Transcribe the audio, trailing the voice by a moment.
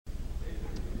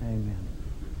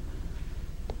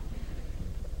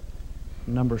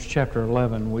Numbers chapter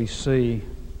 11, we see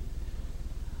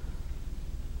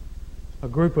a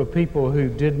group of people who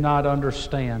did not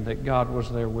understand that God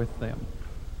was there with them.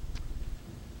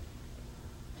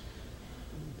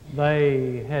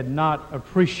 They had not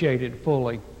appreciated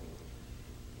fully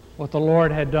what the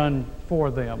Lord had done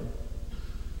for them,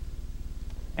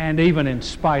 and even in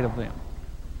spite of them.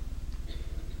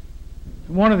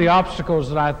 One of the obstacles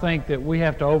that I think that we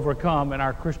have to overcome in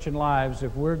our Christian lives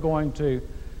if we're going to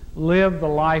live the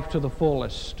life to the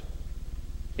fullest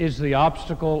is the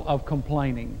obstacle of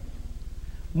complaining.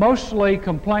 Mostly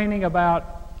complaining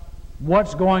about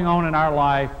what's going on in our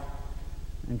life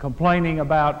and complaining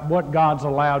about what God's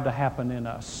allowed to happen in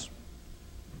us.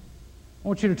 I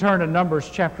want you to turn to Numbers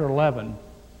chapter 11.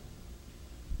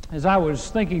 As I was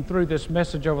thinking through this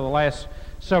message over the last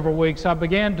several weeks, I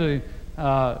began to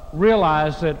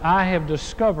realize that I have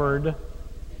discovered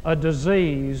a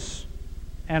disease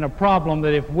and a problem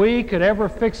that if we could ever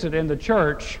fix it in the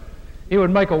church, it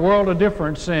would make a world of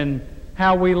difference in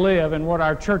how we live and what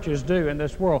our churches do in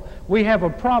this world. We have a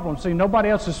problem. See, nobody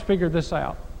else has figured this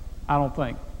out, I don't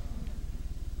think.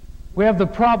 We have the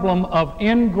problem of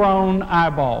ingrown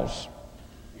eyeballs.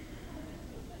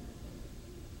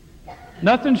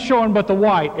 Nothing's showing but the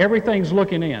white. Everything's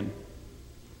looking in.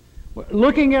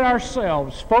 Looking at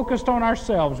ourselves, focused on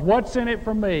ourselves. What's in it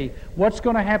for me? What's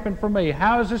going to happen for me?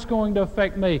 How is this going to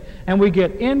affect me? And we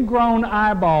get ingrown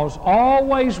eyeballs,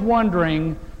 always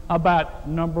wondering about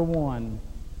number one.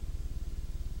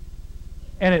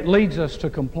 And it leads us to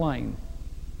complain.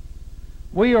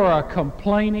 We are a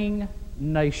complaining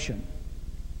nation.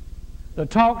 The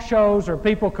talk shows are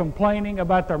people complaining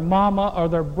about their mama or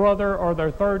their brother or their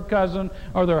third cousin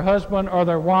or their husband or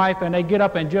their wife, and they get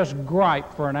up and just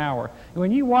gripe for an hour. And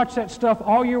when you watch that stuff,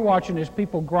 all you're watching is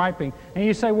people griping. And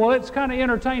you say, well, it's kind of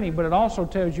entertaining, but it also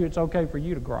tells you it's okay for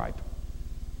you to gripe.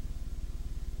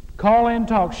 Call-in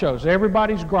talk shows.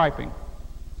 Everybody's griping.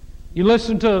 You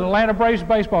listen to the Atlanta Braves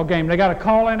baseball game. They got a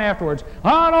call in afterwards.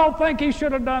 I don't think he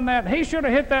should have done that. He should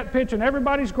have hit that pitch, and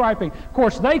everybody's griping. Of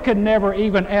course, they could never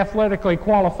even athletically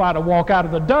qualify to walk out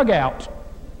of the dugout.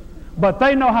 But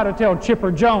they know how to tell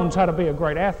Chipper Jones how to be a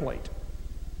great athlete.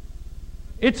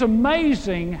 It's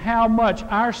amazing how much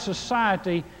our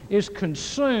society is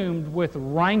consumed with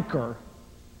rancor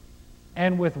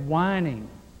and with whining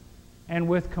and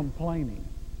with complaining,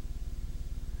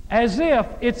 as if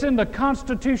it's in the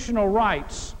constitutional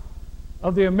rights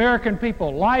of the American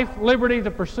people: life, liberty,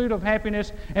 the pursuit of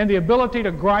happiness, and the ability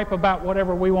to gripe about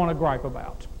whatever we want to gripe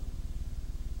about.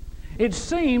 It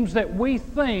seems that we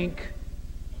think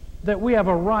that we have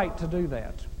a right to do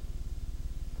that.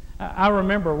 I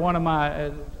remember one of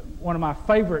my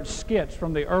favorite skits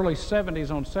from the early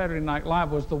 70s on Saturday Night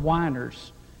Live was the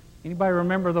Whiners. Anybody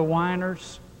remember the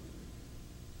Whiners?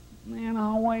 And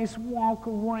always walk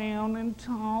around and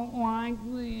talk like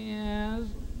this.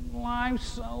 Life's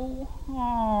so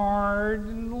hard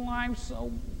and life's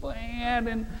so bad,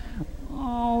 and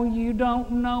oh, you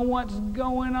don't know what's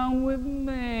going on with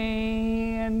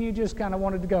me. And you just kind of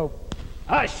wanted to go,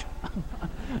 hush.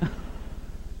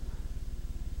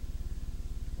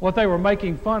 What they were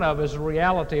making fun of is the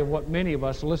reality of what many of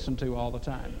us listen to all the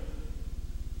time.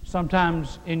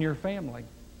 Sometimes in your family.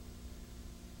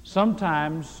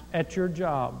 Sometimes at your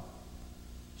job.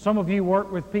 Some of you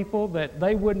work with people that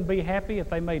they wouldn't be happy if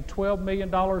they made $12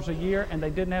 million a year and they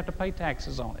didn't have to pay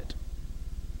taxes on it.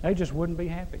 They just wouldn't be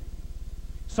happy.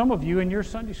 Some of you in your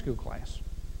Sunday school class,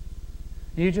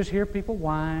 you just hear people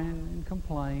whine and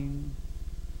complain,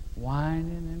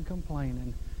 whining and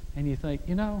complaining, and you think,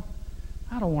 you know,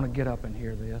 I don't want to get up and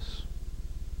hear this.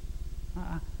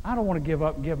 I don't want to give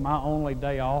up and give my only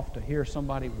day off to hear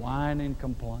somebody whine and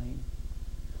complain.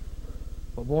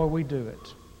 But boy, we do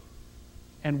it.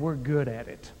 And we're good at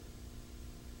it.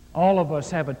 All of us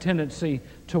have a tendency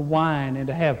to whine and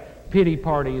to have pity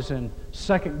parties and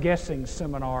second-guessing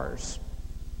seminars.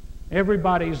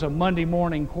 Everybody's a Monday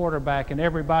morning quarterback, and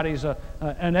everybody's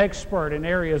an expert in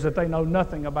areas that they know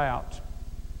nothing about.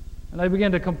 And they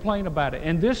begin to complain about it.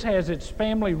 And this has its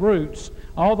family roots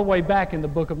all the way back in the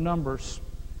book of Numbers.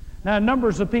 Now,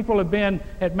 Numbers of people have been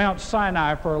at Mount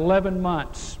Sinai for 11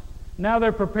 months. Now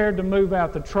they're prepared to move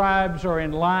out. The tribes are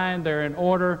in line. They're in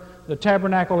order. The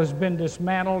tabernacle has been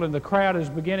dismantled, and the crowd is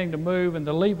beginning to move, and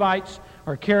the Levites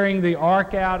are carrying the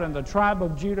ark out, and the tribe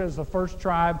of Judah is the first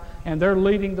tribe, and they're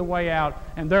leading the way out,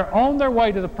 and they're on their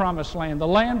way to the promised land, the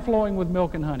land flowing with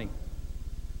milk and honey.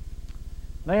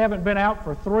 They haven't been out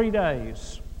for 3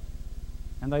 days,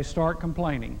 and they start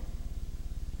complaining.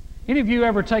 Any of you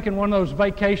ever taken one of those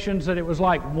vacations that it was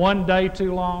like 1 day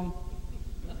too long?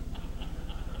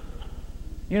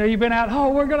 You know, you've been out, oh,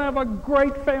 we're going to have a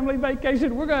great family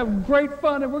vacation. We're going to have great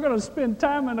fun, and we're going to spend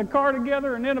time in the car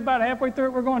together. And then about halfway through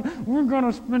it, we're going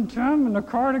to spend time in the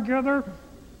car together.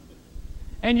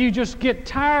 And you just get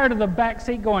tired of the back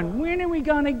seat going, when are we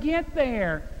going to get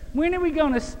there? When are we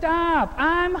going to stop?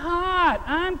 I'm hot.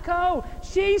 I'm cold.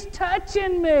 She's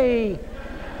touching me.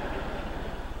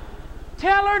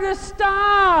 Tell her to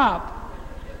stop.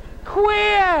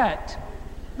 Quit.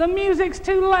 The music's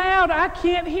too loud. I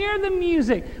can't hear the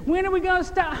music. When are we going to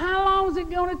stop? How long is it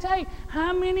going to take?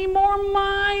 How many more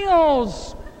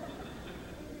miles?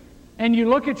 And you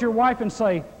look at your wife and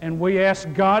say, and we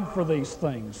ask God for these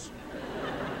things.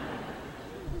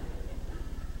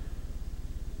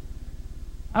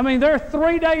 I mean, they're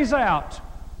 3 days out,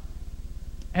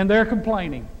 and they're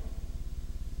complaining.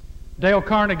 Dale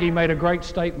Carnegie made a great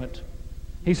statement.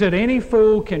 He said, any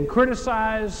fool can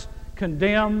criticize,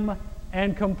 condemn,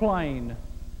 and complain,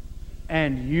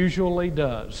 and usually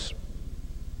does.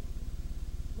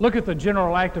 Look at the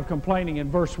general act of complaining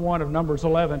in verse 1 of Numbers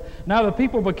 11. Now the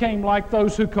people became like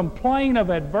those who complain of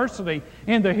adversity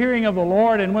in the hearing of the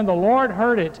Lord, and when the Lord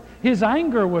heard it, his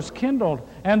anger was kindled,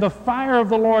 and the fire of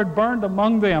the Lord burned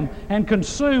among them and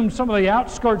consumed some of the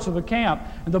outskirts of the camp.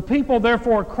 And the people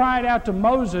therefore cried out to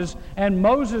Moses, and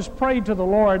Moses prayed to the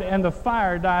Lord, and the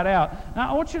fire died out.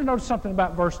 Now I want you to notice something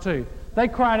about verse 2. They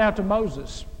cried out to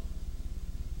Moses.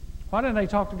 Why didn't they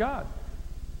talk to God?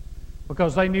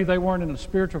 Because they knew they weren't in a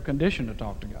spiritual condition to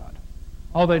talk to God.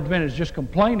 All they'd been is just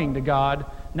complaining to God.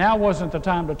 Now wasn't the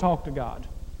time to talk to God.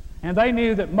 And they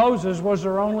knew that Moses was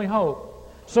their only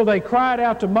hope. So they cried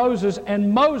out to Moses,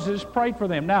 and Moses prayed for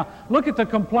them. Now, look at the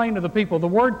complaint of the people. The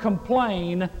word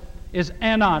complain is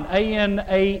anan,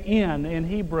 A-N-A-N in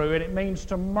Hebrew, and it means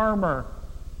to murmur.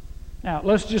 Now,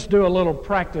 let's just do a little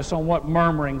practice on what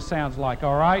murmuring sounds like,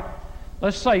 all right?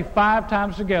 Let's say 5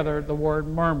 times together the word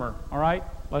murmur, all right?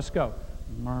 Let's go.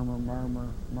 Murmur, murmur,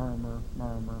 murmur,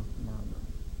 murmur, murmur.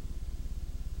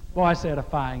 Boy, that's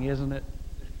edifying, isn't it?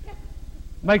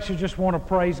 Makes you just want to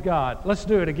praise God. Let's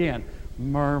do it again.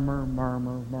 Murmur,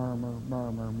 murmur, murmur,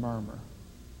 murmur, murmur.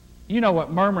 You know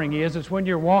what murmuring is. It's when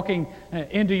you're walking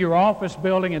into your office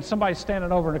building and somebody's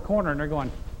standing over in the corner and they're going...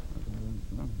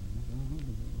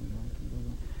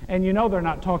 And you know they're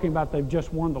not talking about they've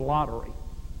just won the lottery.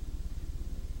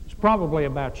 It's probably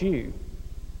about you.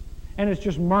 And it's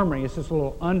just murmuring. It's this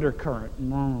little undercurrent.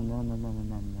 Murmur, murmur, murmur,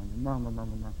 murmur, murmur, murmur,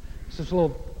 murmur. It's this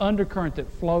little undercurrent that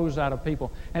flows out of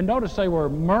people. And notice they were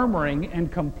murmuring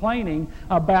and complaining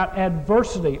about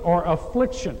adversity or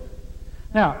affliction.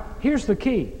 Now, here's the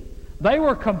key. They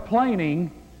were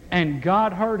complaining and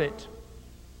God heard it.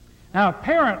 Now,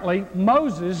 apparently,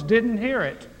 Moses didn't hear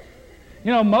it.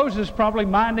 You know, Moses probably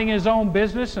minding his own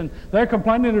business, and they're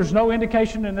complaining. There's no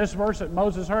indication in this verse that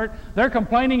Moses heard. They're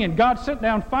complaining, and God sent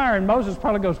down fire, and Moses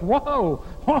probably goes, whoa,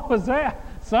 what was that?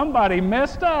 Somebody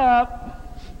messed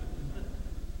up.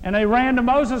 And they ran to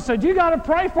Moses and said, you got to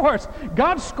pray for us.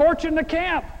 God's scorching the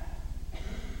camp.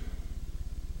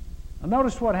 Now,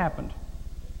 notice what happened.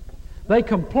 They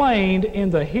complained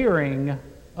in the hearing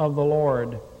of the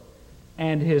Lord,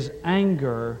 and his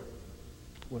anger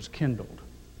was kindled.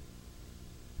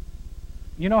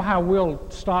 You know how we'll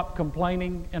stop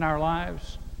complaining in our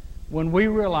lives? When we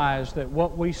realize that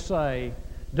what we say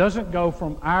doesn't go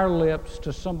from our lips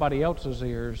to somebody else's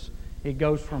ears, it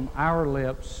goes from our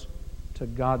lips to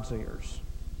God's ears.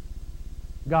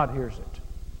 God hears it.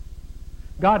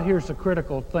 God hears the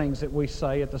critical things that we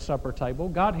say at the supper table.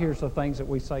 God hears the things that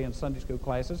we say in Sunday school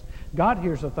classes. God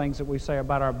hears the things that we say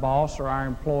about our boss or our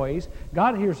employees.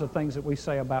 God hears the things that we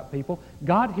say about people.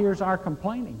 God hears our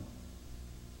complaining.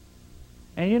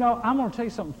 And you know, I'm going to tell you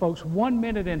something, folks. 1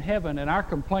 minute in heaven and our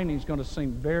complaining is going to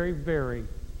seem very, very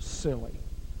silly.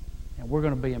 And we're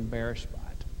going to be embarrassed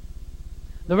by it.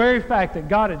 The very fact that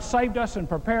God had saved us and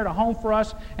prepared a home for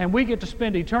us and we get to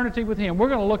spend eternity with Him, we're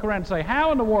going to look around and say,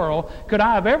 how in the world could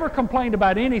I have ever complained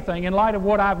about anything in light of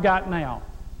what I've got now?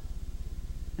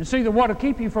 And see, that what will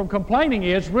keep you from complaining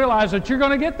is realize that you're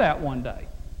going to get that one day.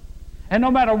 And no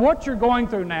matter what you're going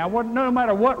through now, no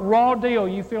matter what raw deal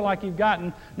you feel like you've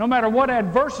gotten, no matter what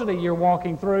adversity you're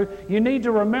walking through, you need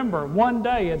to remember, one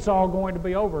day it's all going to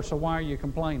be over, so why are you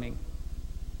complaining?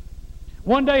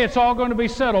 One day it's all going to be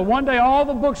settled. One day all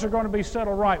the books are going to be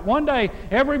settled right. One day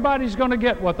everybody's going to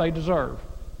get what they deserve.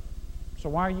 So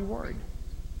why are you worried?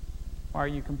 Why are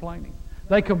you complaining?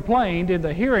 They complained in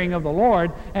the hearing of the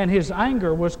Lord, and His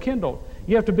anger was kindled.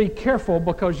 You have to be careful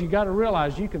because you got to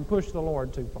realize you can push the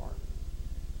Lord too far.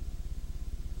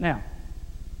 Now,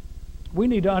 we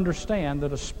need to understand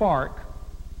that a spark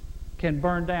can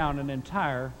burn down an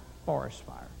entire forest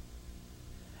fire.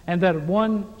 and that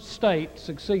one state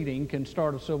succeeding can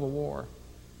start a civil war,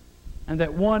 and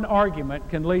that one argument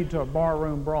can lead to a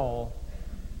barroom brawl,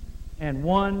 and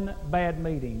one bad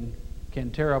meeting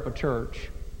can tear up a church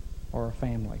or a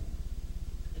family.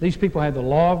 These people had the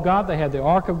law of God, they had the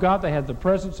ark of God, they had the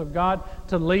presence of God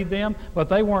to lead them, but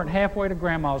they weren't halfway to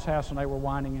Grandma's house and they were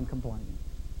whining and complaining.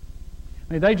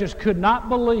 I mean, they just could not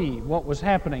believe what was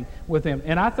happening with them.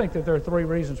 And I think that there are three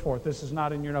reasons for it. This is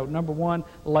not in your note. Number one,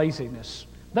 laziness.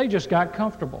 They just got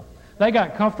comfortable. They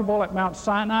got comfortable at Mount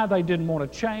Sinai. They didn't want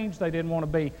to change. They didn't want to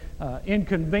be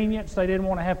inconvenienced. They didn't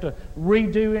want to have to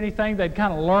redo anything. They'd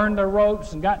kind of learned their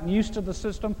ropes and gotten used to the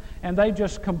system, and they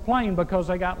just complained because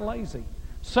they got lazy.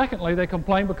 Secondly, they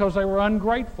complained because they were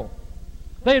ungrateful.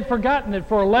 They had forgotten that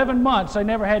for 11 months they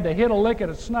never had to hit a lick at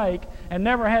a snake and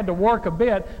never had to work a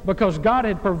bit because God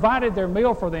had provided their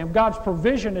meal for them. God's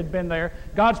provision had been there.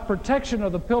 God's protection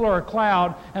of the pillar of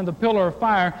cloud and the pillar of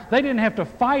fire. They didn't have to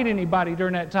fight anybody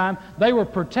during that time. They were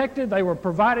protected, they were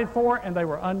provided for, and they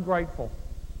were ungrateful.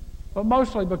 But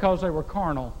mostly because they were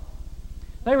carnal.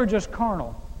 They were just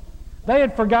carnal. They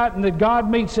had forgotten that God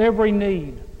meets every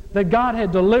need, that God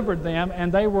had delivered them,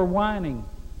 and they were whining.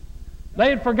 They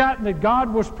had forgotten that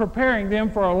God was preparing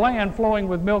them for a land flowing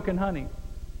with milk and honey.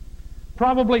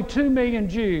 Probably 2 million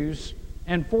Jews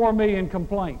and 4 million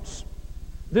complaints.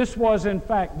 This was, in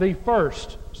fact, the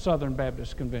first Southern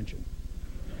Baptist Convention.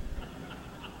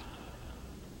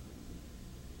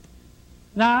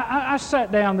 Now, I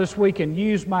sat down this week and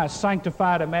used my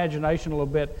sanctified imagination a little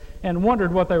bit and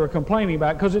wondered what they were complaining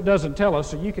about, because it doesn't tell us,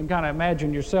 so you can kind of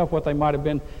imagine yourself what they might have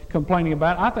been complaining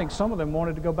about. I think some of them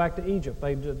wanted to go back to Egypt.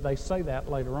 They say that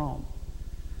later on.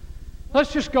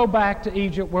 Let's just go back to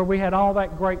Egypt where we had all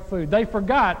that great food. They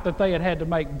forgot that they had to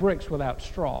make bricks without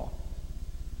straw.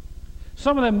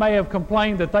 Some of them may have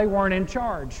complained that they weren't in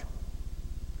charge.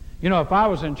 You know, if I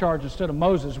was in charge instead of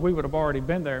Moses, we would have already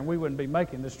been there and we wouldn't be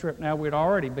making this trip now. We'd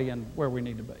already be in where we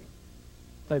need to be.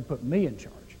 They'd put me in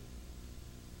charge.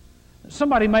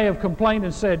 Somebody may have complained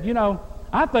and said, you know,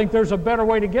 I think there's a better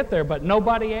way to get there, but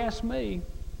nobody asked me.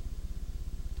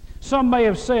 Some may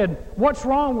have said, what's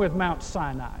wrong with Mount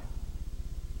Sinai?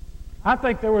 I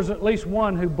think there was at least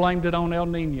one who blamed it on El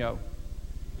Nino.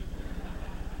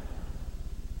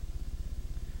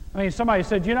 I mean, somebody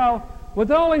said, you know, with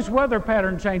all these weather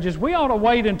pattern changes, we ought to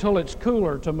wait until it's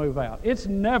cooler to move out. It's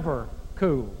never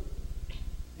cool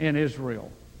in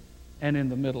Israel and in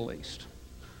the Middle East.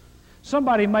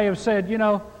 Somebody may have said, you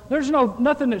know, there's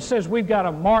nothing that says we've got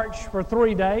to march for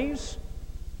 3 days.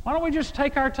 Why don't we just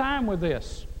take our time with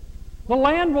this? The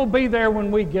land will be there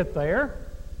when we get there.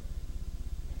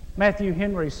 Matthew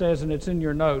Henry says, and it's in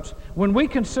your notes, when we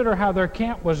consider how their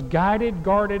camp was guided,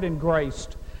 guarded, and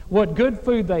graced, what good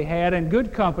food they had and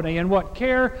good company, and what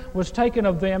care was taken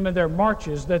of them in their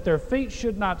marches, that their feet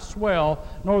should not swell,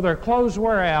 nor their clothes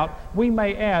wear out, we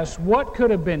may ask, what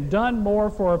could have been done more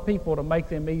for a people to make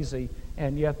them easy,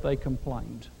 and yet they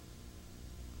complained?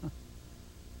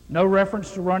 No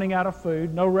reference to running out of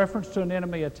food, no reference to an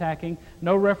enemy attacking,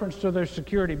 no reference to their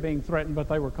security being threatened, but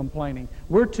they were complaining.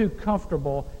 We're too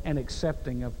comfortable and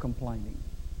accepting of complaining.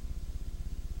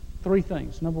 3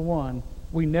 things. Number one,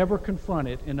 we never confront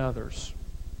it in others.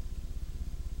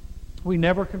 We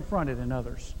never confront it in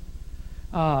others.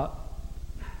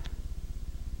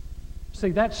 See,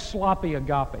 that's sloppy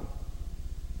agape.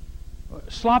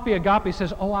 Sloppy agape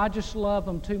says, oh, I just love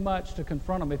them too much to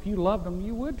confront them. If you loved them,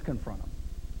 you would confront them.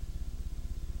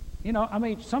 You know, I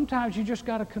mean, sometimes you just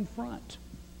got to confront.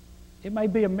 It may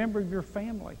be a member of your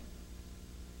family.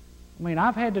 I mean,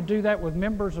 I've had to do that with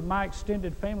members of my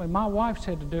extended family. My wife's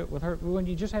had to do it with her. When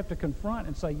you just have to confront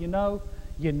and say, you know,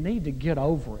 you need to get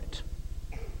over it.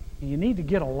 You need to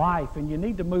get a life, and you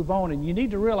need to move on, and you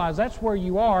need to realize that's where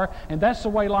you are, and that's the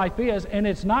way life is, and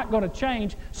it's not going to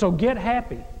change, so get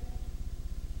happy.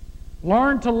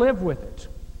 Learn to live with it.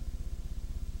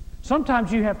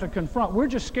 Sometimes you have to confront. We're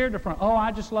just scared to confront. Oh,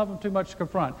 I just love them too much to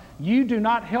confront. You do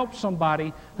not help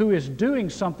somebody who is doing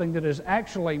something that is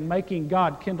actually making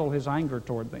God kindle His anger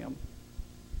toward them.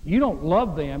 You don't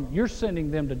love them. You're sending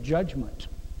them to judgment.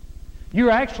 You're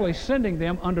actually sending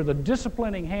them under the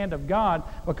disciplining hand of God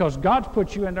because God's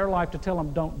put you in their life to tell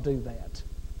them, don't do that.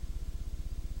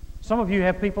 Some of you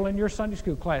have people in your Sunday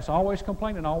school class always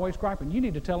complaining, always griping. You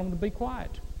need to tell them to be quiet.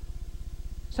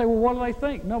 Say, well, what do they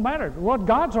think? No matter. Well,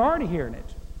 God's already hearing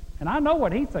it. And I know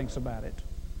what He thinks about it.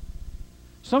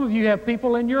 Some of you have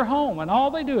people in your home, and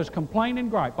all they do is complain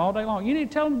and gripe all day long. You need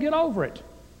to tell them to get over it.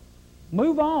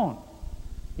 Move on.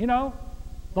 You know,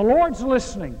 the Lord's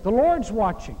listening. The Lord's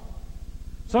watching.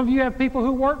 Some of you have people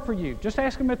who work for you. Just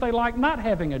ask them if they like not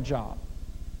having a job.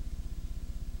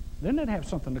 Then they'd have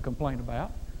something to complain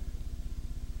about.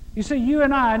 You see, you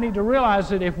and I need to realize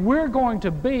that if we're going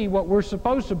to be what we're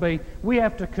supposed to be, we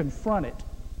have to confront it.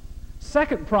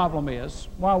 Second problem is,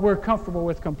 while we're comfortable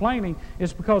with complaining,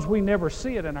 is because we never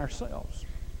see it in ourselves.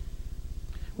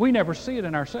 We never see it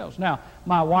in ourselves. Now,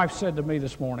 my wife said to me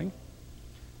this morning,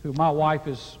 who my wife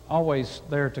is always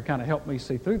there to kind of help me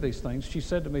see through these things, she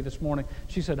said to me this morning,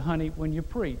 she said, honey, when you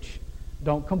preach,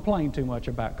 don't complain too much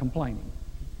about complaining.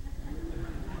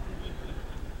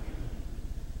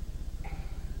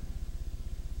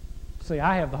 See,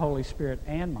 I have the Holy Spirit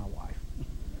and my wife,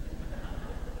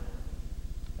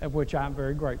 of which I'm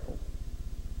very grateful.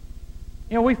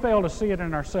 You know, we fail to see it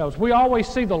in ourselves. We always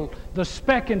see the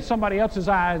speck in somebody else's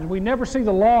eye, and we never see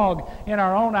the log in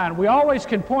our own eye. And we always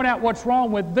can point out what's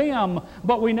wrong with them,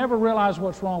 but we never realize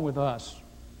what's wrong with us.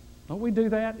 Don't we do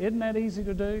that? Isn't that easy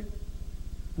to do?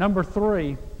 Number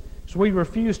 3 is we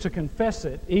refuse to confess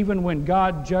it even when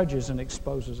God judges and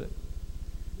exposes it.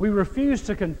 We refuse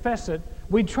to confess it.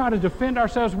 We try to defend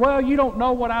ourselves. Well, you don't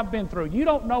know what I've been through. You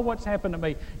don't know what's happened to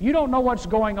me. You don't know what's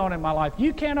going on in my life.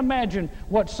 You can't imagine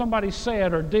what somebody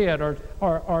said or did,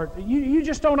 or you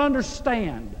just don't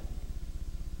understand.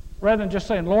 Rather than just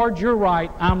saying, Lord, you're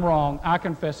right, I'm wrong, I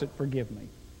confess it, forgive me.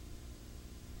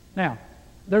 Now,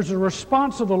 there's a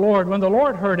response of the Lord. When the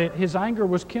Lord heard it, his anger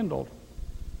was kindled.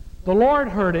 The Lord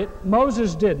heard it,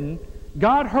 Moses didn't.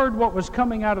 God heard what was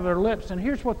coming out of their lips, and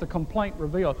here's what the complaint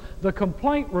revealed. The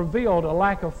complaint revealed a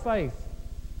lack of faith.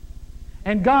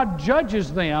 And God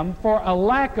judges them for a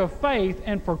lack of faith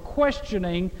and for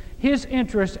questioning his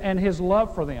interest and his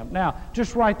love for them. Now,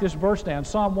 just write this verse down,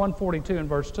 Psalm 142 and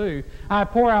verse 2. I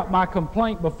pour out my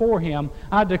complaint before him.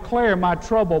 I declare my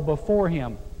trouble before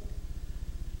him.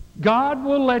 God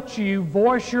will let you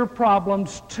voice your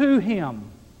problems to him,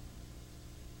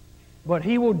 but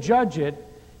he will judge it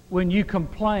when you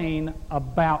complain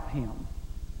about him.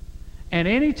 And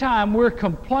anytime we're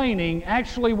complaining,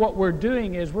 actually what we're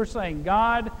doing is we're saying,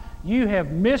 God, you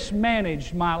have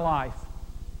mismanaged my life.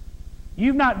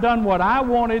 You've not done what I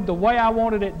wanted the way I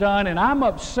wanted it done, and I'm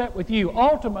upset with you.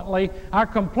 Ultimately, our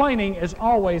complaining is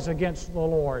always against the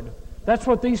Lord. That's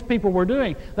what these people were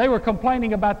doing. They were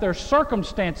complaining about their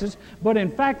circumstances, but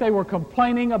in fact they were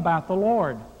complaining about the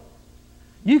Lord.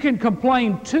 You can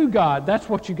complain to God. That's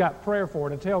what you got prayer for,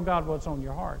 to tell God what's on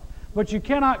your heart. But you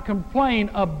cannot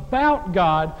complain about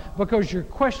God because you're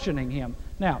questioning him.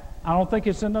 Now, I don't think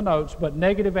it's in the notes, but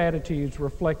negative attitudes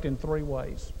reflect in 3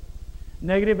 ways.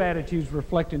 Negative attitudes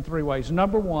reflect in 3 ways.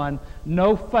 Number 1,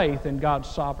 no faith in God's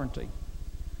sovereignty.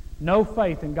 No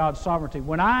faith in God's sovereignty.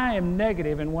 When I am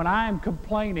negative and when I am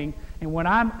complaining and when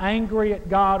I'm angry at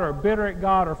God or bitter at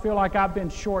God or feel like I've been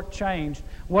shortchanged,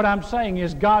 what I'm saying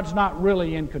is God's not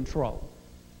really in control.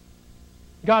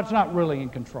 God's not really in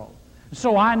control.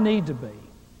 So I need to be.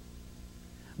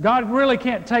 God really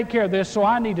can't take care of this, so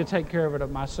I need to take care of it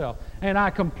of myself. And I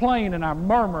complain and I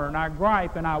murmur and I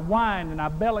gripe and I whine and I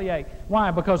bellyache. Why?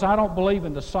 Because I don't believe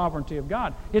in the sovereignty of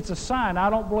God. It's a sign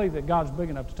I don't believe that God's big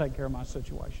enough to take care of my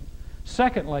situation.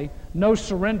 Secondly, no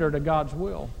surrender to God's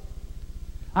will.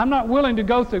 I'm not willing to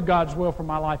go through God's will for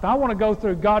my life. I want to go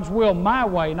through God's will my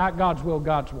way, not God's will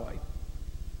God's way.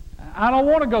 I don't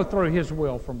want to go through his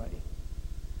will for me.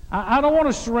 I don't want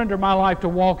to surrender my life to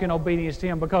walk in obedience to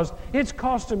him because it's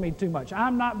costing me too much.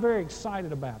 I'm not very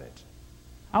excited about it.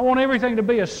 I want everything to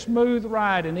be a smooth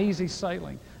ride and easy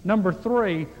sailing. Number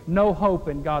 3, no hope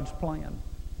in God's plan.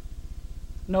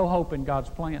 No hope in God's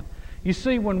plan. You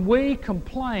see, when we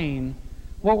complain,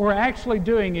 what we're actually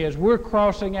doing is we're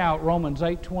crossing out Romans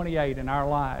 8:28 in our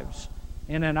lives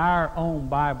and in our own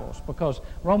Bibles, because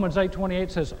Romans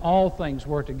 8:28 says all things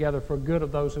work together for good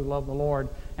of those who love the Lord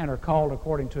and are called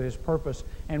according to his purpose.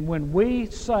 And when we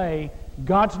say,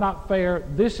 God's not fair,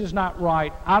 this is not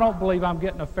right, I don't believe I'm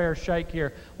getting a fair shake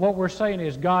here, what we're saying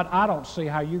is, God, I don't see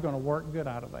how you're going to work good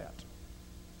out of that.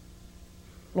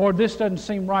 Lord, this doesn't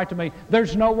seem right to me.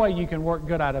 There's no way you can work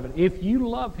good out of it. If you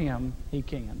love him, he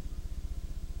can.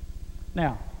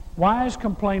 Now, why is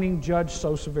complaining judged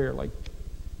so severely?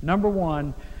 Number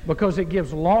 1, because it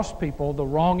gives lost people the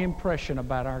wrong impression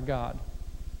about our God.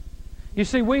 You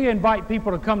see, we invite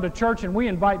people to come to church and we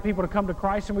invite people to come to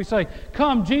Christ and we say,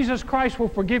 come, Jesus Christ will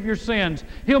forgive your sins.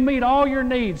 He'll meet all your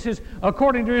needs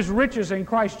according to his riches in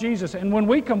Christ Jesus. And when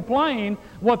we complain,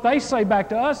 what they say back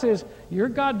to us is, your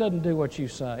God doesn't do what you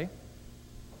say.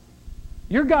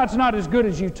 Your God's not as good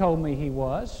as you told me he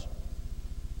was.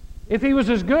 If he was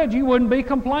as good, you wouldn't be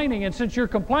complaining. And since you're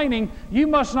complaining, you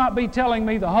must not be telling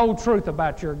me the whole truth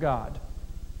about your God.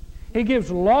 He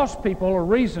gives lost people a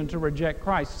reason to reject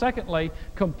Christ. Secondly,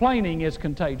 complaining is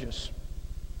contagious.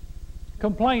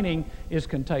 Complaining is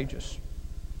contagious.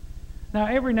 Now,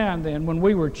 every now and then, when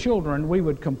we were children, we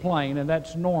would complain, and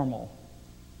that's normal.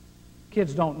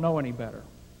 Kids don't know any better,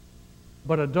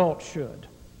 but adults should.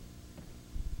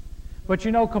 But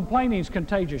you know, complaining is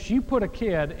contagious. You put a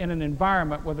kid in an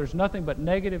environment where there's nothing but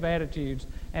negative attitudes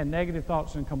and negative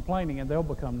thoughts and complaining, and they'll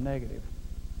become negative.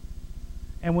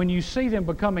 And when you see them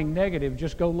becoming negative,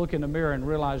 just go look in the mirror and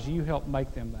realize you helped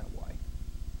make them that way.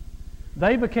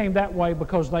 They became that way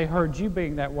because they heard you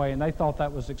being that way, and they thought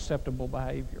that was acceptable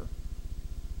behavior.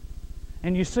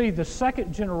 And you see, the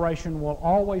second generation will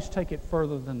always take it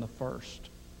further than the first.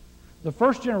 The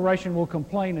first generation will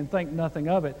complain and think nothing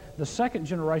of it. The second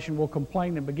generation will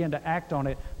complain and begin to act on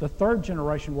it. The third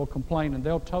generation will complain and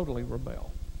they'll totally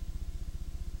rebel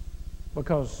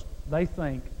because they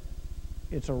think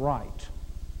it's a right.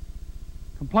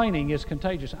 Complaining is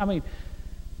contagious. I mean,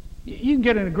 you can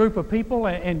get in a group of people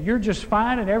and you're just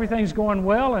fine and everything's going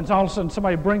well, and all of a sudden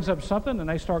somebody brings up something and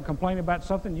they start complaining about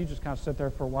something. You just kind of sit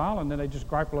there for a while, and then they just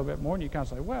gripe a little bit more, and you kind of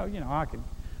say, well, you know, I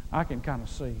can kind of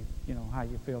see, you know, how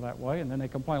you feel that way. And then they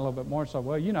complain a little bit more and say,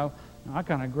 well, you know, I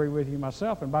kind of agree with you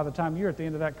myself. And by the time you're at the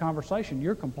end of that conversation,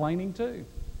 you're complaining too.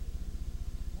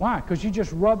 Why? Because you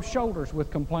just rub shoulders with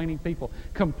complaining people.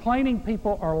 Complaining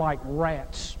people are like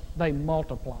rats. They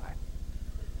multiply.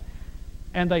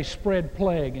 And they spread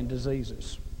plague and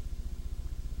diseases.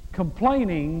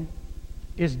 Complaining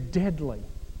is deadly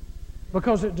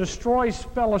because it destroys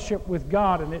fellowship with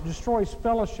God and it destroys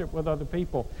fellowship with other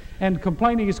people. And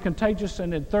complaining is contagious,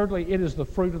 and then thirdly, it is the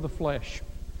fruit of the flesh.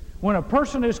 When a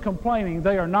person is complaining,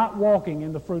 they are not walking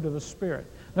in the fruit of the Spirit.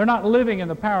 They're not living in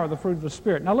the power of the fruit of the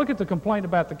Spirit. Now look at the complaint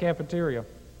about the cafeteria.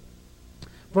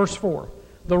 Verse 4.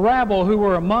 The rabble who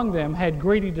were among them had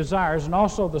greedy desires, and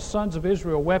also the sons of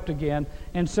Israel wept again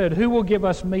and said, who will give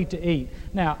us meat to eat?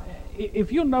 Now,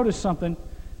 if you'll notice something,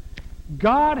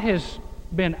 God has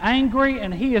been angry,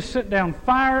 and He has set down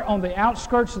fire on the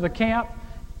outskirts of the camp,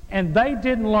 and they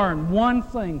didn't learn one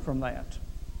thing from that.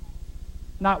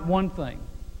 Not one thing.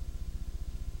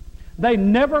 They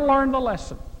never learned the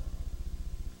lesson.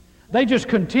 They just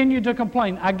continued to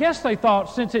complain. I guess they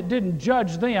thought since it didn't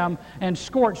judge them and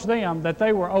scorch them that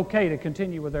they were okay to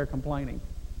continue with their complaining.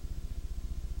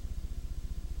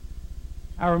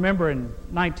 I remember in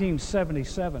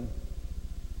 1977,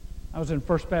 I was in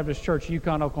First Baptist Church,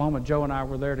 Yukon, Oklahoma. Joe and I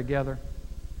were there together.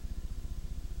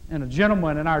 And a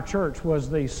gentleman in our church was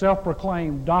the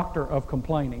self-proclaimed doctor of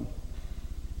complaining.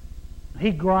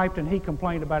 He griped and he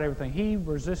complained about everything. He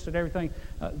resisted everything.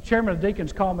 Chairman of the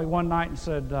deacons called me one night and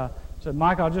said,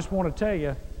 Michael, I just want to tell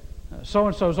you,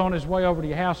 so-and-so's on his way over to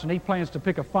your house and he plans to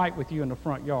pick a fight with you in the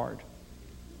front yard.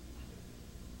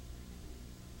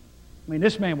 I mean,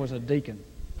 this man was a deacon,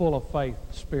 full of faith,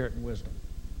 spirit, and wisdom.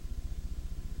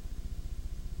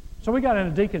 So we got in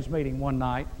a deacon's meeting one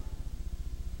night,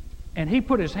 and he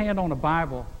put his hand on a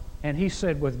Bible, and he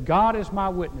said, with God as my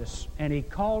witness, and he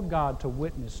called God to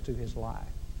witness to his lie.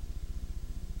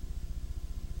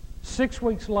 6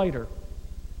 weeks later,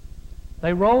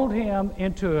 they rolled him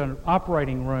into an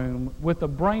operating room with a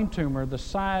brain tumor the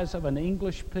size of an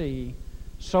English pea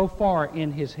so far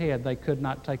in his head they could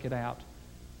not take it out.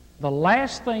 The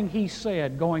last thing he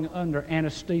said going under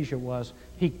anesthesia was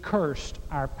he cursed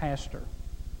our pastor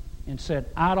and said,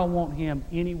 I don't want him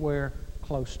anywhere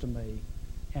close to me.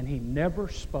 And he never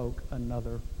spoke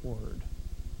another word.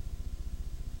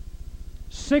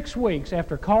 6 weeks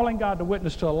after calling God to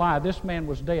witness to a lie, this man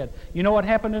was dead. You know what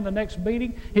happened in the next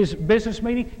meeting? His business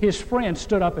meeting? His friends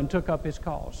stood up and took up his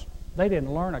cause. They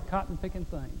didn't learn a cotton-picking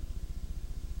thing.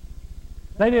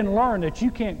 They didn't learn that you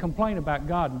can't complain about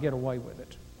God and get away with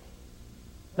it.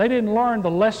 They didn't learn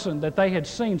the lesson that they had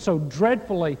seen so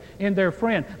dreadfully in their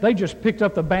friend. They just picked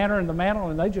up the banner and the mantle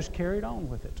and they just carried on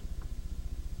with it.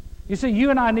 You see, you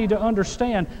and I need to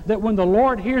understand that when the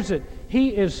Lord hears it,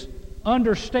 He is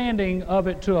understanding of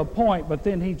it to a point, but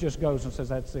then He just goes and says,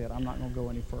 that's it, I'm not going to go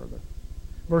any further.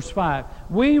 Verse 5,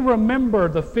 we remember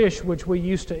the fish which we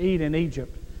used to eat in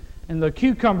Egypt, and the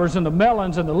cucumbers and the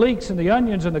melons and the leeks and the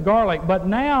onions and the garlic, but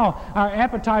now our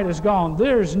appetite is gone.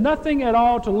 There's nothing at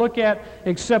all to look at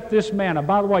except this manna.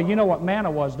 By the way, you know what manna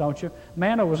was, don't you?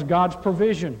 Manna was God's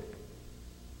provision.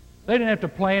 They didn't have to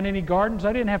plant any gardens.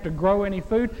 They didn't have to grow any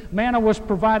food. Manna was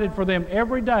provided for them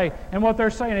every day. And what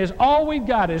they're saying is, all we've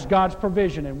got is God's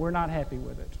provision, and we're not happy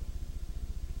with it.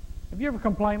 Have you ever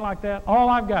complained like that? All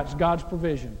I've got is God's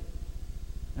provision,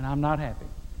 and I'm not happy.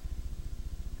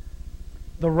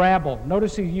 The rabble.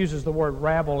 Notice he uses the word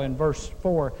rabble in verse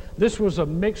 4. This was a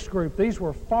mixed group. These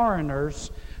were foreigners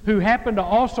who happened to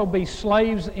also be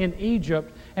slaves in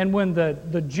Egypt, And when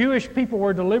the Jewish people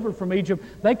were delivered from Egypt,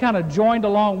 they kind of joined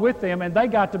along with them, and they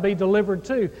got to be delivered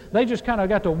too. They just kind of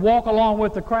got to walk along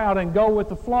with the crowd and go with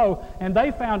the flow, and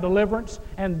they found deliverance,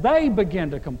 and they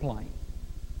began to complain.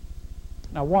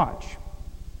 Now watch.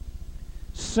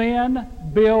 Sin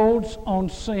builds on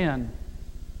sin.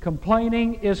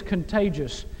 Complaining is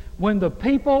contagious. When the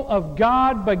people of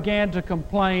God began to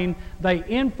complain, they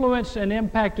influenced and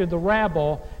impacted the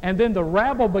rabble, and then the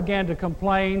rabble began to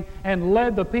complain and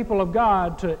led the people of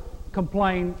God to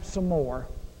complain some more.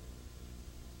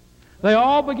 They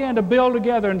all began to build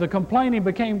together, and the complaining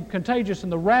became contagious,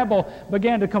 and the rabble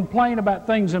began to complain about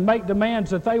things and make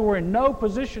demands that they were in no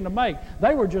position to make.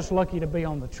 They were just lucky to be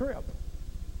on the trip.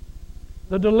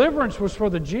 The deliverance was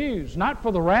for the Jews, not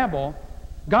for the rabble.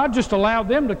 God just allowed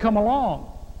them to come along.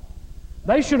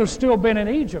 They should have still been in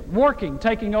Egypt, working,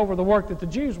 taking over the work that the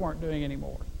Jews weren't doing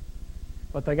anymore.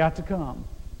 But they got to come,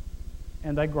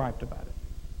 and they griped about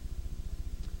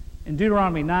it. In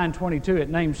Deuteronomy 9:22, it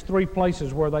names 3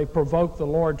 places where they provoked the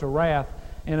Lord to wrath,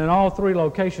 and in all 3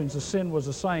 locations, the sin was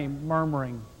the same: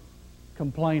 murmuring,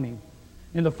 complaining.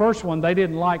 In the first one, they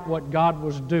didn't like what God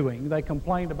was doing. They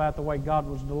complained about the way God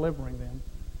was delivering them.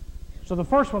 So the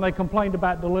first one, they complained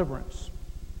about deliverance.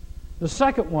 The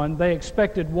second one, they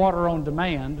expected water on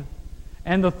demand.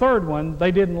 And the third one,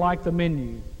 they didn't like the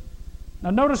menu.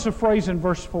 Now notice the phrase in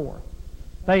verse 4.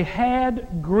 They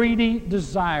had greedy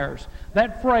desires.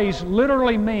 That phrase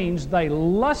literally means they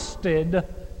lusted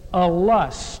a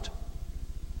lust.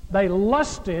 They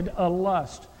lusted a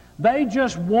lust. They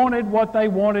just wanted what they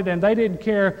wanted, and they didn't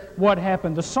care what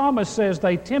happened. The psalmist says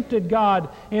they tempted God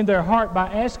in their heart by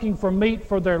asking for meat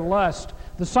for their lust.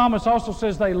 The psalmist also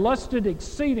says they lusted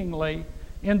exceedingly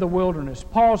in the wilderness.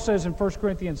 Paul says in 1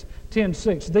 Corinthians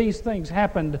 10:6, these things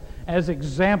happened as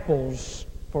examples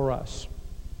for us.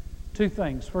 2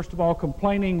 things. First of all,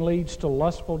 complaining leads to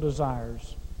lustful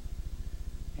desires,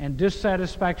 and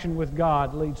dissatisfaction with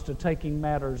God leads to taking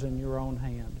matters in your own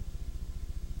hand.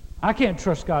 I can't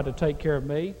trust God to take care of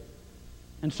me,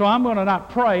 and so I'm going to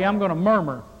not pray, I'm going to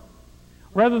murmur.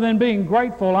 Rather than being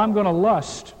grateful, I'm going to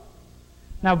lust.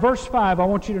 Now, verse 5, I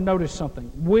want you to notice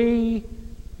something. We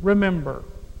remember.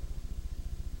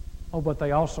 Oh, but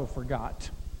they also forgot.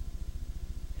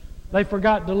 They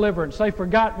forgot deliverance. They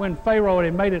forgot when Pharaoh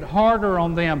had made it harder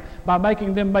on them by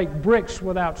making them make bricks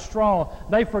without straw.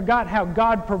 They forgot how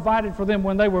God provided for them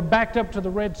when they were backed up to the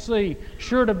Red Sea,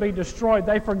 sure to be destroyed.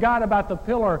 They forgot about the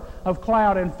pillar of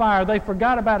cloud and fire. They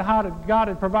forgot about how God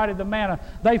had provided the manna.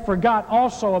 They forgot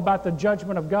also about the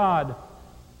judgment of God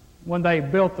when they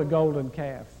built the golden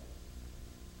calf.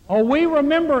 Oh, we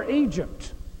remember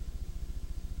Egypt.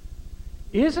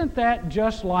 Isn't that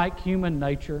just like human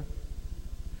nature?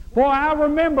 Boy, I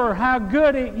remember how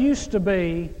good it used to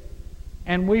be,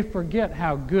 and we forget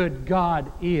how good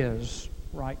God is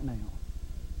right now.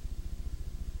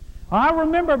 I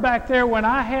remember back there when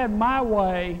I had my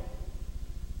way,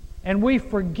 and we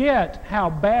forget how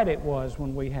bad it was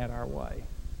when we had our way.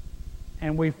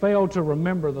 And we fail to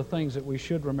remember the things that we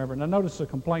should remember. Now notice the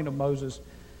complaint of Moses.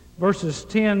 Verses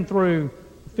 10 through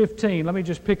 15. Let me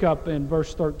just pick up in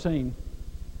verse 13.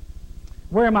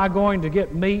 Where am I going to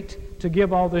get meat to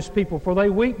give all this people? For they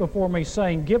weep before me,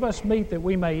 saying, give us meat that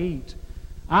we may eat.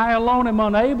 I alone am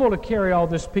unable to carry all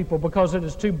this people, because it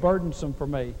is too burdensome for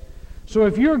me. So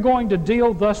if you're going to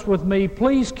deal thus with me,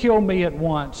 please kill me at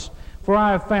once. For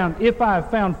if I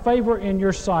have found favor in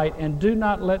your sight, and do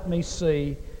not let me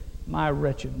see my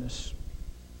wretchedness.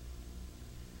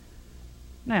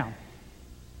 Now,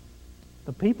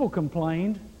 the people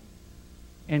complained,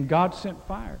 and God sent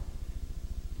fire.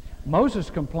 Moses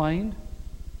complained,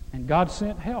 and God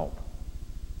sent help.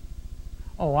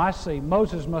 Oh, I see.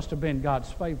 Moses must have been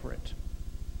God's favorite.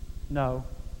 No.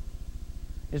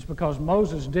 It's because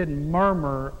Moses didn't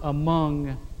murmur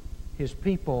among his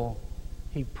people.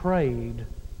 He prayed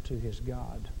to his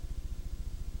God.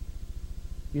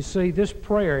 You see, this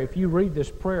prayer, if you read this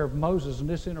prayer of Moses and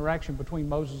this interaction between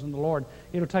Moses and the Lord,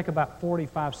 it'll take about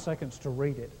 45 seconds to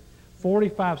read it.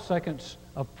 45 seconds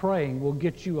of praying will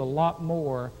get you a lot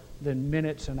more than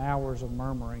minutes and hours of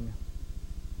murmuring.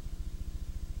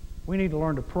 We need to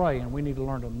learn to pray, and we need to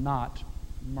learn to not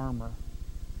murmur.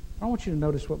 I want you to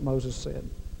notice what Moses said.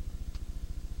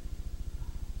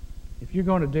 If you're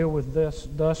going to deal with this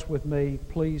thus with me,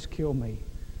 please kill me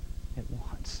at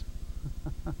once.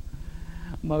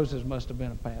 Moses must have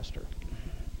been a pastor.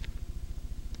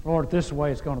 Lord, if this is the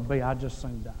way it's going to be, I'd just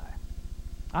soon die.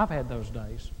 I've had those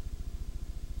days.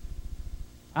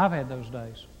 I've had those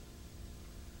days.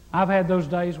 I've had those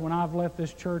days when I've left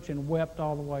this church and wept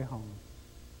all the way home.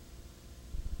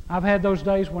 I've had those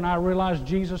days when I realized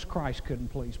Jesus Christ couldn't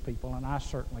please people, and I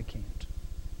certainly can't.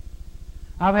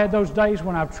 I've had those days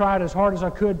when I've tried as hard as I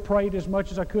could, prayed as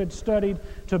much as I could, studied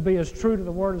to be as true to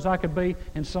the Word as I could be,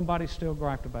 and somebody still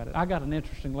griped about it. I got an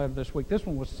interesting letter this week. This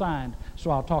one was signed,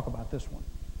 so I'll talk about this one.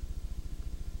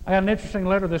 I got an interesting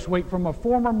letter this week from a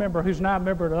former member who's now a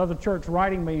member at another church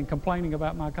writing me and complaining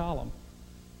about my column.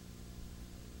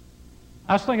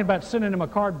 I was thinking about sending him a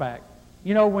card back.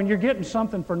 You know, when you're getting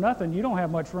something for nothing, you don't have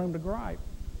much room to gripe.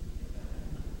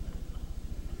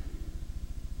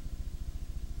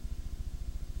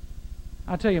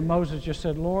 I tell you, Moses just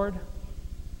said, Lord,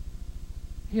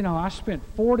 you know, I spent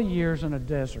 40 years in a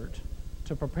desert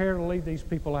to prepare to lead these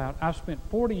people out. I've spent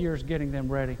 40 years getting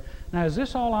them ready. Now, is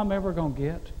this all I'm ever going to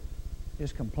get?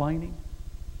 Is complaining?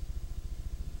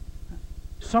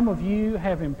 Some of you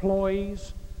have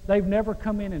employees. They've never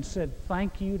come in and said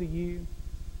thank you to you.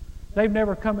 They've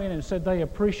never come in and said they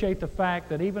appreciate the fact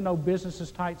that even though business is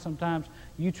tight sometimes,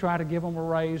 you try to give them a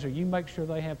raise or you make sure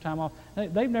they have time off.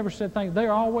 They've never said thank you.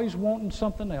 They're always wanting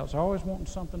something else. They're always wanting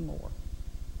something more.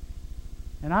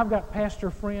 And I've got pastor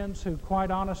friends who,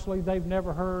 quite honestly, they've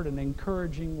never heard an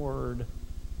encouraging word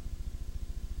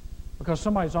because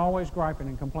somebody's always griping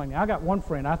and complaining. I got one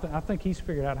friend, I think he's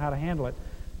figured out how to handle it.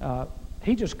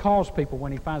 He just calls people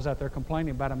when he finds out they're complaining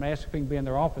about him and asks if he can be in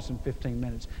their office in 15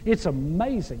 minutes. It's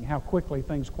amazing how quickly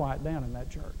things quiet down in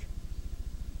that church.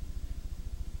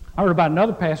 I heard about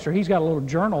another pastor. He's got a little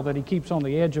journal that he keeps on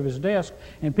the edge of his desk,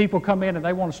 and people come in and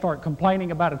they want to start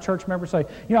complaining about a church member. Say,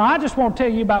 you know, I just want to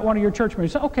tell you about one of your church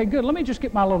members. Say, okay, good. Let me just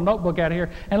get my little notebook out of here,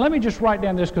 and let me just write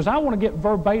down this because I want to get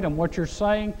verbatim what you're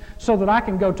saying so that I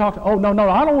can go talk to, oh, no,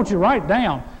 I don't want you to write it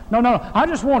down. No, I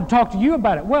just want to talk to you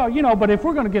about it. Well, you know, but if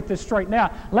we're going to get this straightened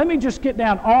out, let me just get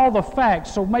down all the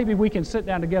facts so maybe we can sit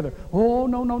down together. Oh,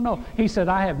 no. He said,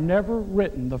 I have never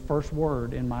written the first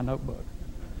word in my notebook.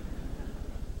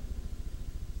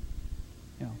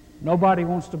 You know, nobody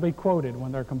wants to be quoted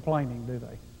when they're complaining, do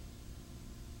they?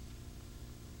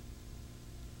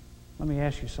 Let me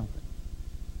ask you something.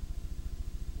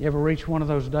 You ever reach one of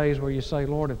those days where you say,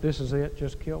 Lord, if this is it,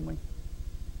 just kill me?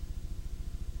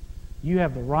 You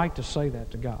have the right to say that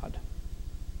to God.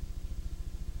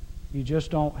 You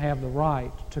just don't have the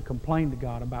right to complain to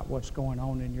God about what's going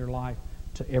on in your life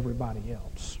to everybody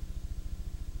else.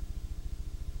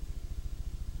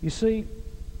 You see,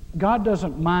 God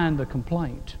doesn't mind the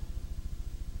complaint.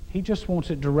 He just wants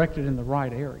it directed in the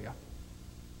right area.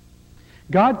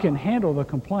 God can handle the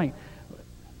complaint.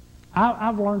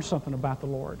 I've learned something about the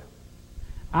Lord.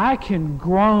 I can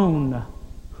groan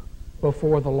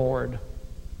before the Lord,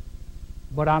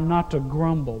 but I'm not to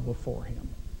grumble before Him.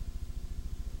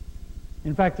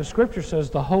 In fact, the Scripture says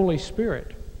the Holy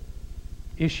Spirit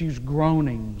issues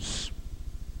groanings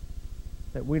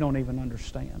that we don't even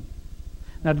understand.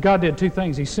 Now, God did two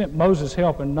things. He sent Moses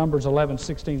help in Numbers 11,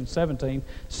 16, and 17,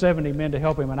 70 men to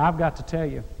help him. And I've got to tell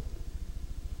you,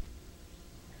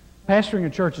 pastoring a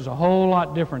church is a whole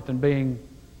lot different than being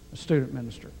a student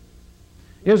minister.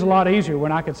 It was a lot easier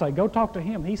when I could say, go talk to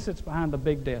him. He sits behind the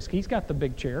big desk. He's got the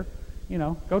big chair. You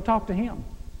know, go talk to him.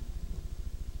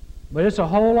 But it's a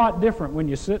whole lot different when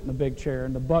you sit in the big chair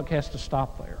and the buck has to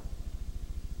stop there.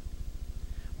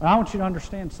 But I want you to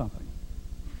understand something.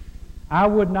 I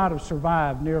would not have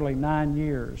survived nearly 9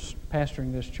 years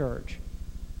pastoring this church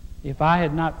if I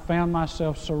had not found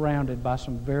myself surrounded by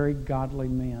some very godly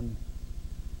men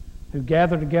who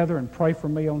gather together and pray for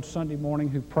me on Sunday morning,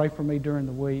 who pray for me during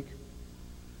the week.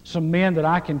 Some men that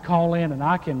I can call in and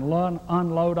I can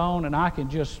unload on and I can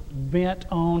just vent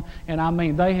on. And I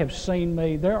mean, they have seen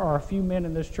me. There are a few men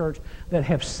in this church that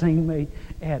have seen me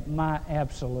at my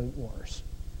absolute worst.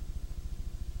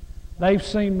 They've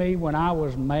seen me when I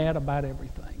was mad about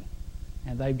everything.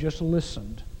 And they've just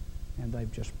listened and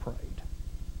they've just prayed.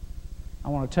 I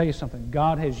want to tell you something.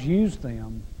 God has used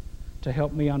them to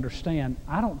help me understand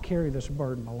I don't carry this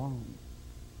burden alone.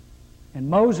 And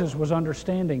Moses was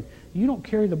understanding, you don't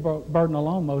carry the burden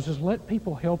alone, Moses. Let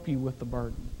people help you with the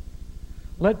burden.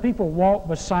 Let people walk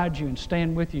beside you and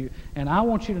stand with you. And I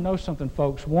want you to know something,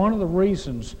 folks. One of the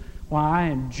reasons why I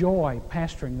enjoy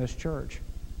pastoring this church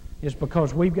is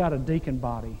because we've got a deacon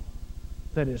body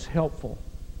that is helpful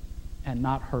and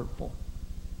not hurtful.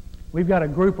 We've got a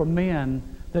group of men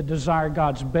that desire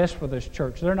God's best for this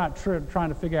church. They're not trying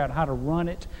to figure out how to run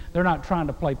it. They're not trying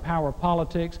to play power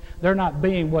politics. They're not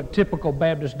being what typical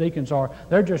Baptist deacons are.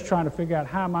 They're just trying to figure out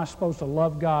how am I supposed to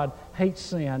love God, hate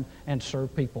sin, and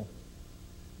serve people.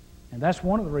 And that's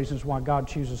one of the reasons why God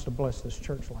chooses to bless this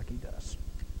church like He does.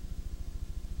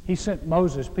 He sent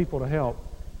Moses people to help.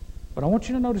 But I want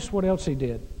you to notice what else He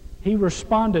did. He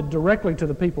responded directly to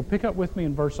the people. Pick up with me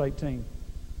in verse 18.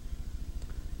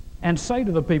 and say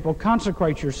to the people,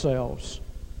 consecrate yourselves,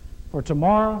 for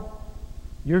tomorrow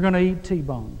you're going to eat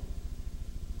T-bone.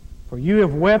 For you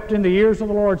have wept in the ears of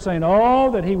the Lord, saying,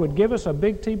 oh, that He would give us a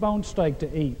big T-bone steak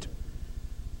to eat.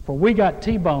 For we got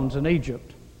T-bones in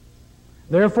Egypt.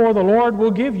 Therefore the Lord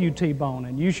will give you T-bone,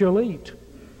 and you shall eat.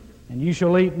 And you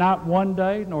shall eat not 1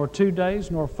 day, nor 2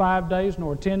 days, nor 5 days,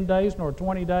 nor 10 days, nor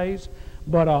 20 days,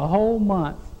 but a whole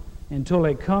month, until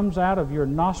it comes out of your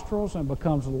nostrils and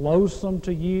becomes loathsome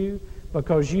to you,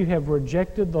 because you have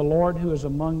rejected the Lord who is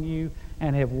among you,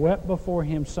 and have wept before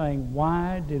Him, saying,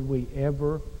 why did we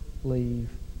ever leave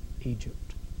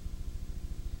Egypt?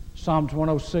 Psalms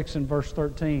 106 and verse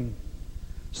 13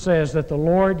 says that the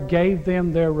Lord gave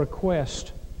them their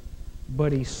request,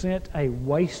 but He sent a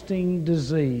wasting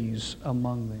disease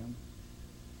among them.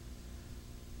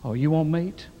 Oh, you want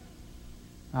meat?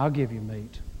 I'll give you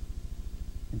meat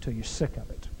until you're sick of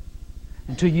it.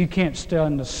 Until you can't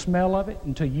stand the smell of it,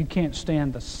 until you can't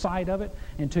stand the sight of it,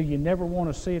 until you never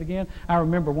want to see it again. I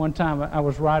remember one time I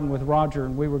was riding with Roger,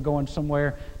 and we were going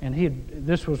somewhere, and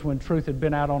this was when Truth had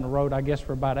been out on the road, I guess,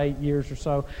 for about 8 years or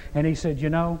so, and he said,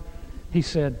 he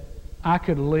said, I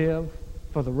could live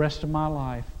for the rest of my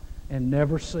life and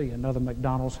never see another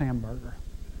McDonald's hamburger.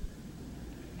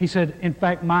 He said, in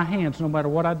fact, my hands, no matter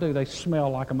what I do, they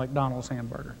smell like a McDonald's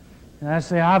hamburger. And I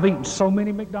say, I've eaten so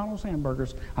many McDonald's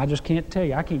hamburgers, I just can't tell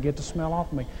you. I can't get the smell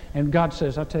off of me. And God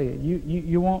says, I tell you,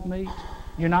 you want meat?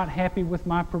 You're not happy with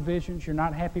my provisions? You're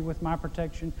not happy with my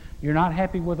protection? You're not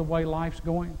happy with the way life's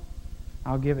going?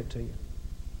 I'll give it to you.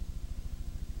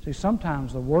 See,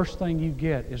 sometimes the worst thing you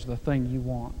get is the thing you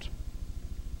want.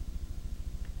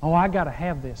 Oh, I got to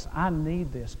have this. I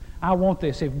need this. I want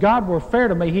this. If God were fair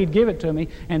to me, He'd give it to me.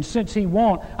 And since He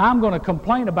won't, I'm going to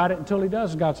complain about it until He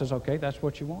does. And God says, okay, that's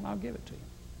what you want. I'll give it to you.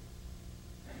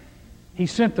 He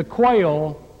sent the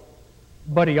quail,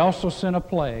 but He also sent a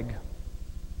plague.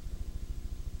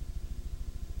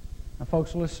 Now,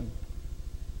 folks, listen.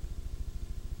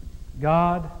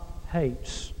 God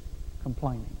hates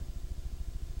complaining.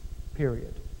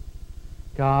 Period.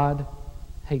 God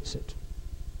hates it.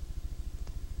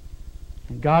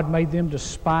 And God made them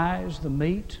despise the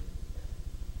meat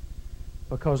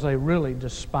because they really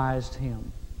despised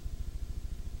Him.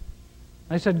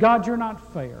 They said, God, you're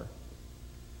not fair.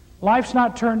 Life's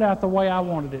not turned out the way I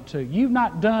wanted it to. You've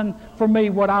not done for me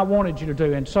what I wanted you to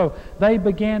do. And so they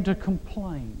began to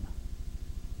complain.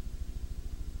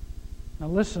 Now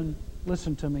listen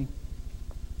to me.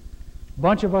 A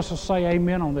bunch of us will say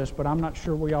amen on this, but I'm not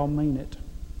sure we all mean it.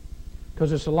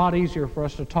 Because it's a lot easier for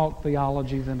us to talk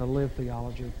theology than to live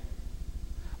theology.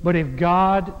 But if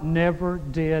God never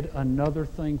did another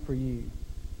thing for you,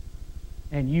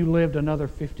 and you lived another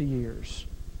 50 years,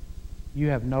 you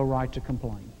have no right to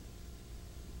complain.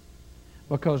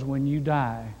 Because when you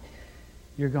die,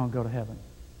 you're going to go to heaven.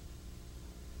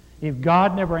 If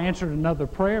God never answered another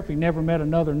prayer, if He never met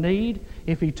another need,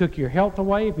 if He took your health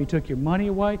away, if He took your money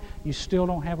away, you still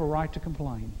don't have a right to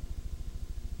complain.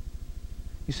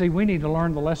 You see, we need to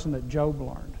learn the lesson that Job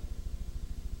learned.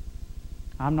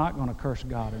 I'm not going to curse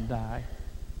God and die.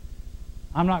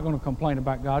 I'm not going to complain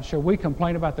about God. Shall we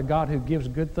complain about the God who gives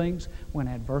good things when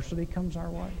adversity comes our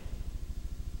way?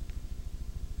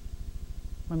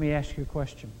 Let me ask you a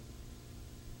question.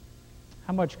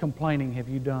 How much complaining have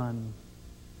you done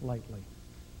lately?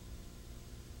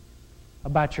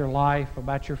 About your life,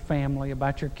 about your family,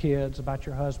 about your kids, about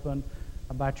your husband,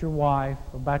 about your wife,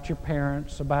 about your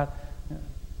parents, about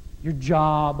your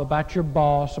job, about your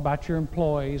boss, about your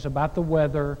employees, about the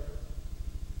weather.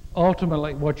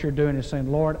 Ultimately, what you're doing is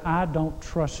saying, Lord, I don't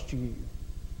trust you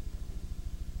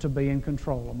to be in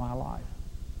control of my life.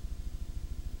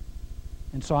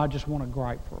 And so I just want to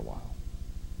gripe for a while.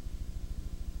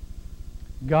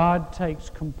 God takes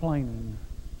complaining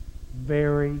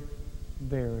very,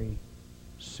 very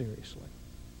seriously.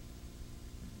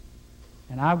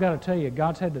 And I've got to tell you,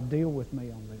 God's had to deal with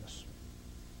me on this.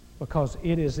 Because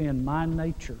it is in my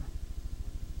nature,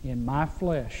 in my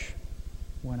flesh,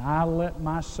 when I let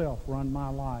myself run my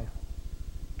life,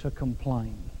 to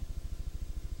complain.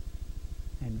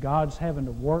 And God's having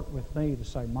to work with me to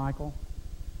say, Michael,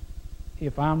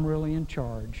 if I'm really in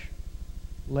charge,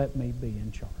 let me be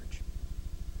in charge.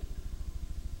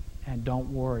 And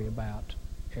don't worry about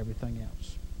everything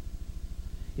else.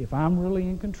 If I'm really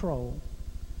in control,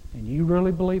 and you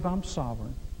really believe I'm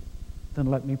sovereign, then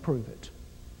let me prove it.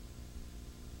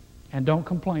 And don't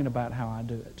complain about how I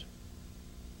do it.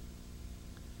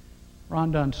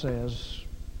 Ron Dunn says,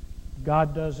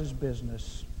 God does His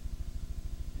business,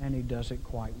 and He does it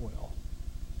quite well.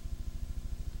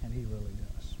 And He really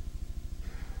does.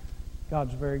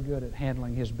 God's very good at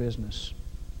handling His business.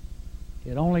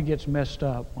 It only gets messed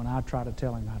up when I try to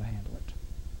tell him how to handle it.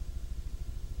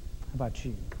 How about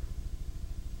you?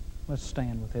 Let's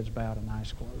stand with heads bowed and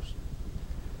eyes closed.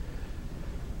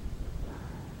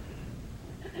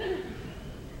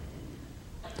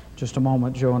 Just a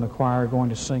moment, Joe and the choir are going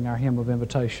to sing our hymn of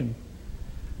invitation.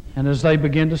 And as they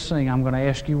begin to sing, I'm going to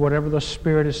ask you whatever the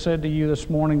Spirit has said to you this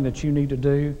morning that you need to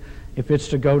do. If it's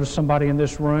to go to somebody in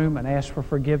this room and ask for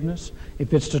forgiveness,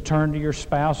 if it's to turn to your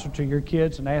spouse or to your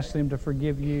kids and ask them to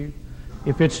forgive you,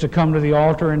 if it's to come to the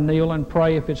altar and kneel and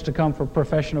pray, if it's to come for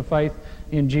profession of faith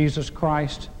in Jesus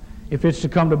Christ, if it's to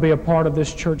come to be a part of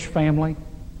this church family,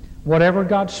 whatever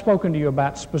God's spoken to you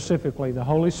about specifically, the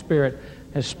Holy Spirit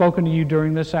has spoken to you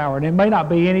during this hour. And it may not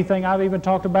be anything I've even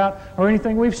talked about or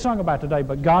anything we've sung about today,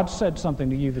 but God said something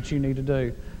to you that you need to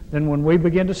do. Then when we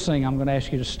begin to sing, I'm going to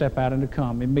ask you to step out and to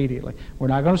come immediately. We're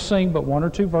not going to sing but one or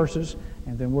two verses,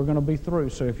 and then we're going to be through.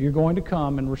 So if you're going to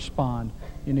come and respond,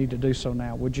 you need to do so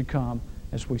now. Would you come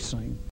as we sing?